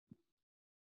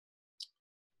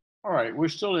All right, we're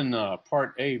still in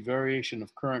part A, variation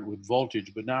of current with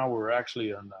voltage, but now we're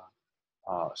actually on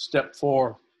step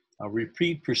 4,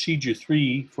 repeat procedure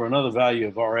 3 for another value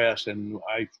of RS, and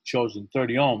I've chosen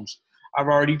 30 ohms. I've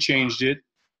already changed it.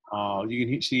 You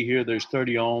can see here there's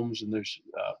 30 ohms, and there's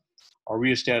our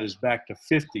rheostat is back to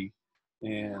 50.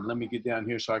 And let me get down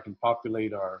here so I can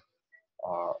populate our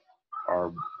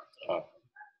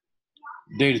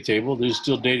data table. There's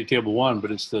still data table 1,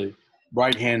 but it's the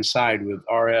right-hand side with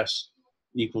RS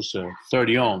equals to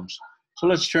 30 ohms. So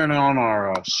let's turn on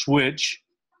our switch,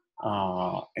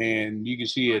 and you can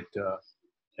see at the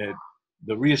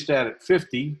rheostat at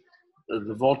 50,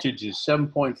 the voltage is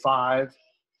 7.5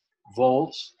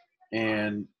 volts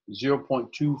and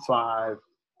 0.25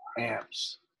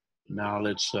 amps. Now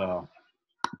let's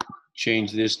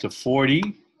change this to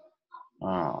 40.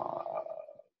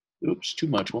 Oops, too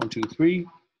much. 1, 2, 3,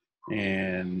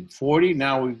 and 40.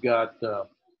 Now we've got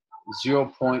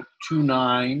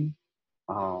 0.29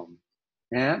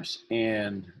 amps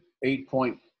and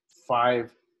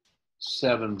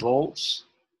 8.57 volts.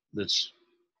 Let's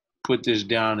put this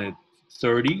down at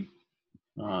 30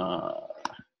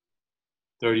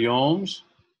 ohms,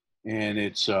 and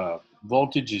its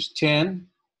voltage is 10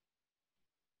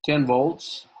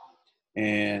 volts,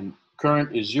 and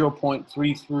current is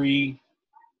 0.33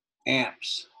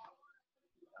 amps.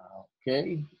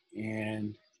 Okay,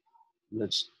 and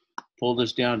let's pull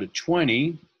this down to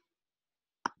 20.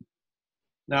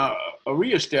 Now, a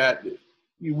rheostat,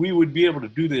 we would be able to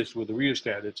do this with a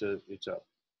rheostat. It's a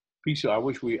piece of, I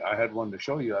wish I had one to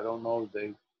show you. I don't know if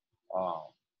they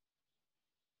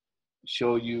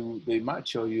show you. They might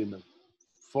show you in the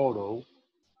photo.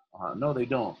 No, they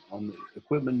don't. On the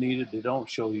equipment needed, they don't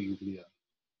show you the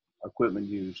equipment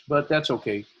used, but that's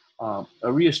okay. A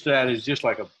rheostat is just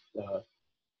like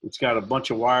it's got a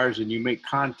bunch of wires, and you make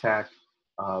contact.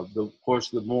 Of course,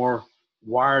 the more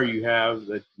wire you have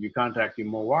that you're contacting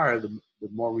more wire, the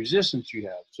more resistance you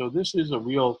have. So this is a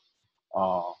real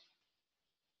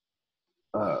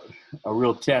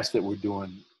test that we're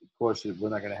doing. Of course, we're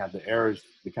not going to have the errors,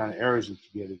 the kind of errors that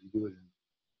you get if you do it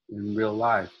in real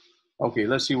life. Okay,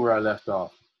 let's see where I left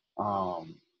off.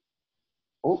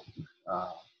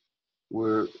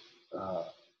 We're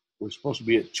supposed to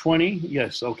be at 20.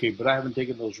 Yes, okay, but I haven't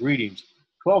taken those readings.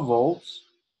 12 volts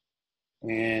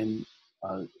and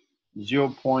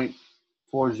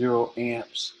 0.40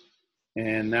 amps.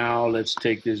 And now let's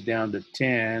take this down to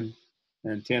 10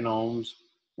 and 10 ohms,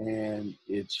 and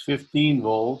it's 15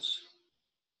 volts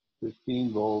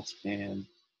and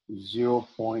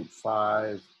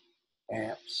 0.5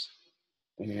 amps.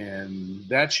 And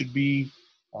that should be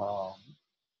our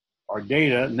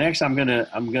data. Next, I'm gonna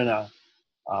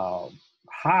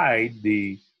hide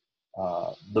the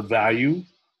value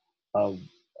of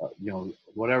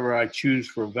whatever I choose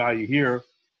for a value here.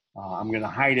 I'm gonna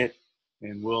hide it,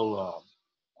 and we'll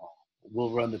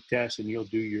run the test, and you'll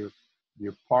do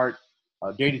your part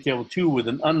data table 2 with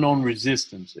an unknown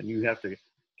resistance, and you have to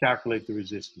calculate the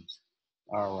resistance.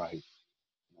 All right.